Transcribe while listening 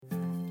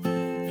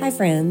Hi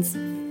friends,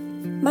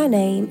 my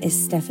name is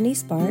Stephanie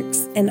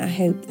Sparks and I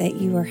hope that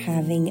you are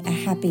having a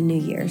happy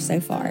new year so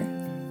far.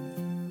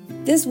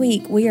 This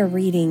week we are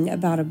reading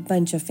about a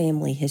bunch of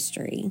family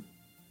history.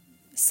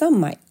 Some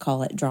might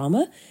call it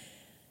drama,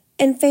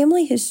 and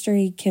family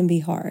history can be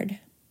hard.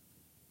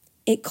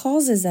 It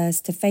causes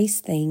us to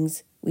face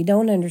things we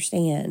don't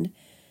understand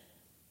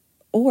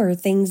or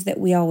things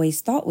that we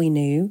always thought we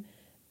knew,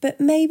 but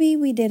maybe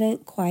we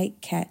didn't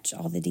quite catch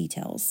all the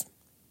details.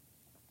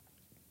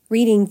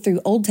 Reading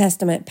through Old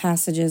Testament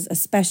passages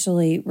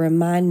especially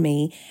remind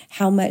me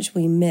how much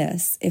we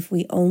miss if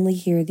we only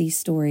hear these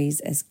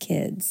stories as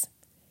kids.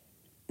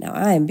 Now,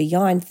 I am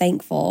beyond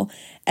thankful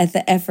at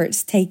the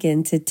efforts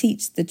taken to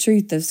teach the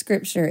truth of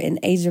Scripture in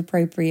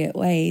age-appropriate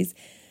ways,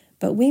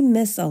 but we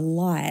miss a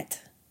lot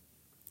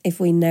if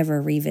we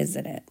never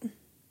revisit it.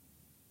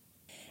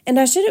 And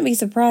I shouldn't be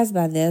surprised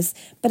by this,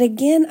 but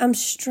again, I'm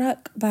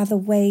struck by the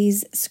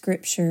ways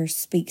Scripture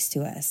speaks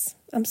to us.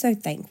 I'm so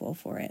thankful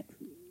for it.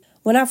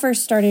 When I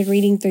first started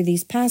reading through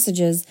these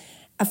passages,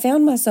 I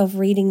found myself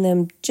reading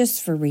them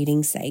just for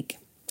reading's sake.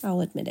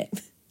 I'll admit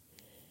it.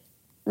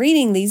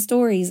 Reading these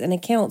stories and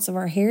accounts of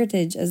our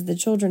heritage as the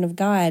children of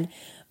God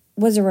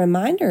was a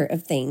reminder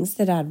of things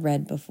that I'd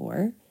read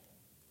before.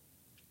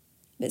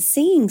 But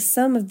seeing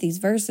some of these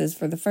verses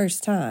for the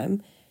first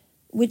time,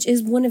 which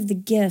is one of the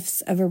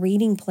gifts of a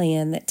reading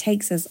plan that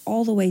takes us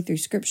all the way through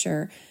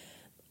Scripture,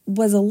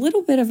 was a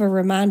little bit of a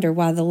reminder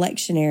why the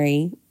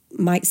lectionary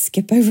might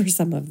skip over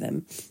some of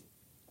them.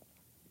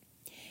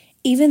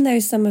 Even though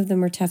some of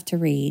them are tough to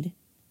read,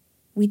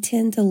 we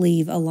tend to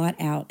leave a lot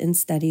out in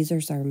studies or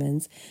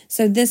sermons.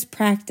 So this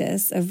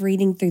practice of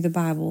reading through the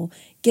Bible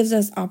gives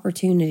us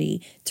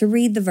opportunity to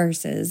read the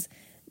verses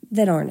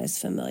that aren't as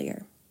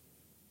familiar.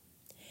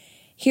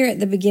 Here at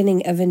the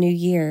beginning of a new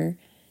year,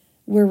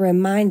 we're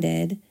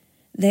reminded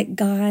that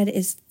God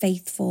is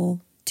faithful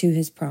to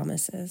his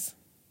promises,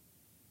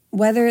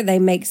 whether they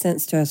make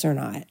sense to us or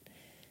not.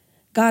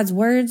 God's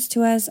words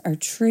to us are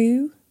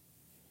true,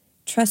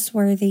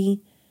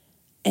 trustworthy,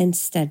 and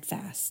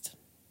steadfast.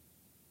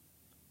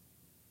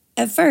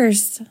 At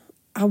first,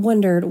 I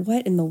wondered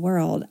what in the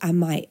world I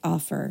might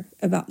offer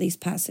about these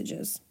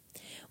passages.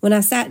 When I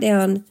sat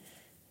down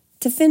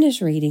to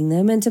finish reading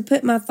them and to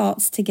put my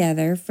thoughts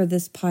together for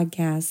this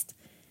podcast,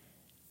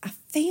 I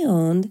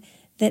found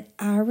that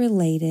I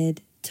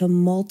related to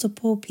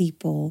multiple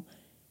people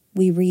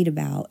we read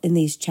about in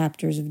these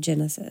chapters of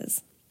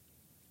Genesis.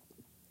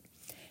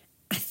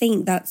 I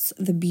think that's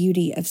the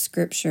beauty of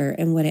Scripture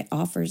and what it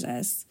offers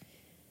us.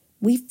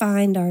 We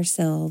find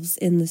ourselves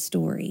in the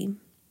story.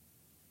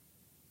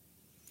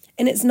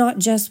 And it's not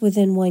just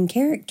within one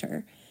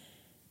character.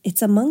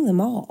 It's among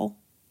them all.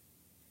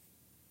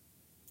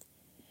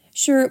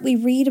 Sure, we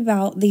read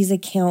about these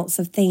accounts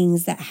of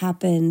things that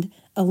happened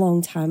a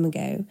long time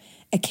ago,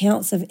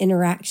 accounts of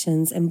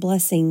interactions and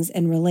blessings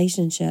and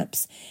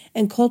relationships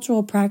and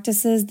cultural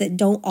practices that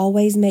don't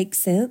always make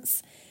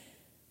sense.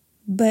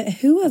 But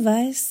who of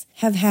us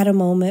have had a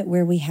moment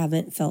where we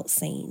haven't felt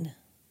seen?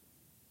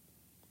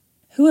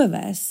 Who of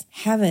us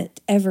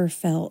haven't ever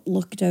felt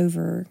looked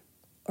over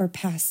or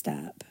passed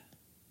up?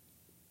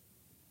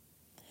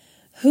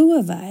 Who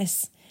of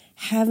us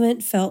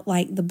haven't felt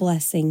like the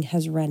blessing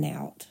has run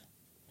out?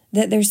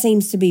 That there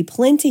seems to be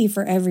plenty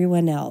for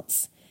everyone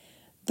else,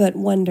 but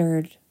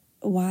wondered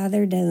why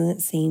there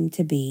doesn't seem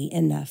to be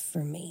enough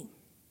for me.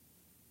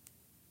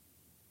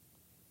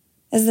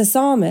 As the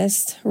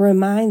psalmist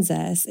reminds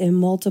us in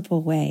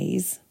multiple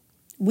ways,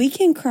 we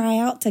can cry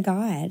out to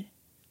God.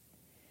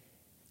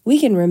 We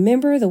can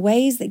remember the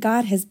ways that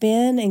God has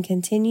been and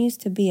continues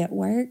to be at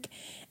work,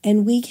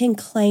 and we can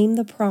claim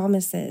the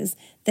promises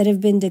that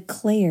have been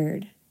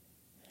declared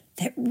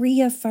that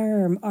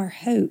reaffirm our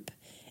hope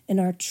and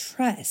our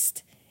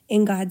trust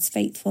in God's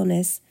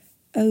faithfulness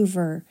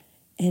over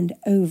and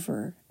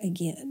over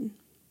again.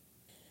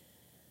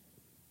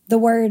 The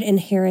word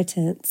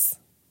inheritance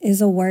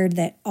is a word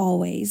that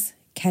always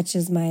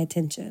catches my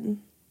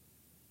attention.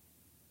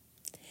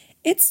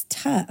 It's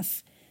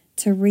tough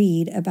to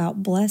read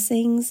about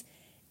blessings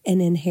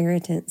and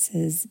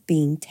inheritances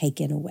being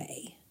taken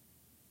away.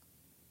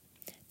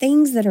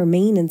 Things that are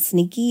mean and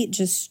sneaky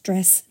just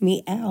stress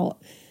me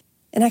out.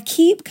 And I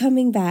keep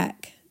coming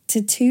back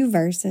to two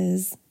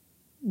verses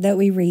that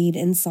we read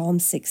in Psalm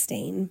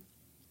 16.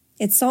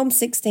 It's Psalm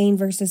 16,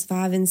 verses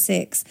 5 and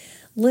 6.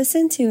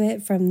 Listen to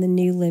it from the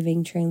New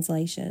Living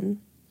Translation.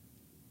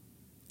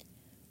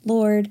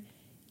 Lord,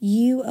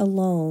 you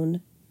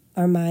alone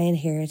are my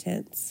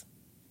inheritance,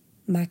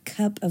 my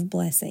cup of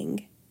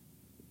blessing.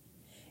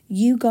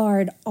 You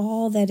guard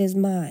all that is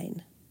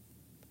mine.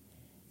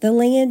 The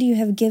land you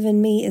have given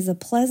me is a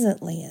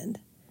pleasant land.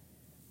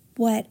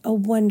 What a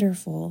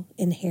wonderful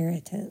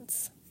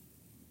inheritance.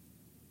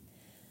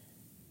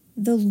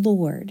 The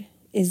Lord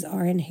is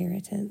our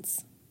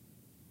inheritance.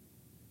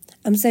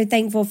 I'm so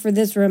thankful for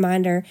this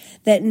reminder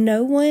that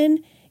no one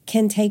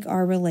can take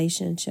our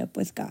relationship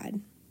with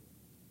God.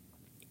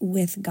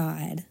 With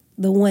God,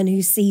 the one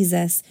who sees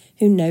us,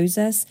 who knows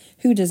us,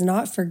 who does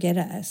not forget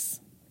us.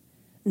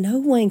 no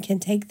one can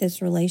take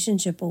this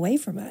relationship away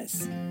from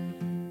us.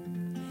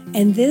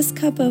 And this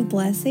cup of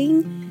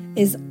blessing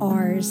is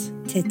ours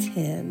to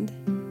tend.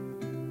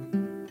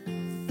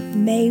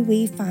 May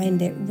we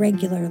find it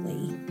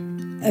regularly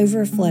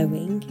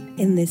overflowing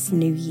in this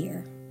new year.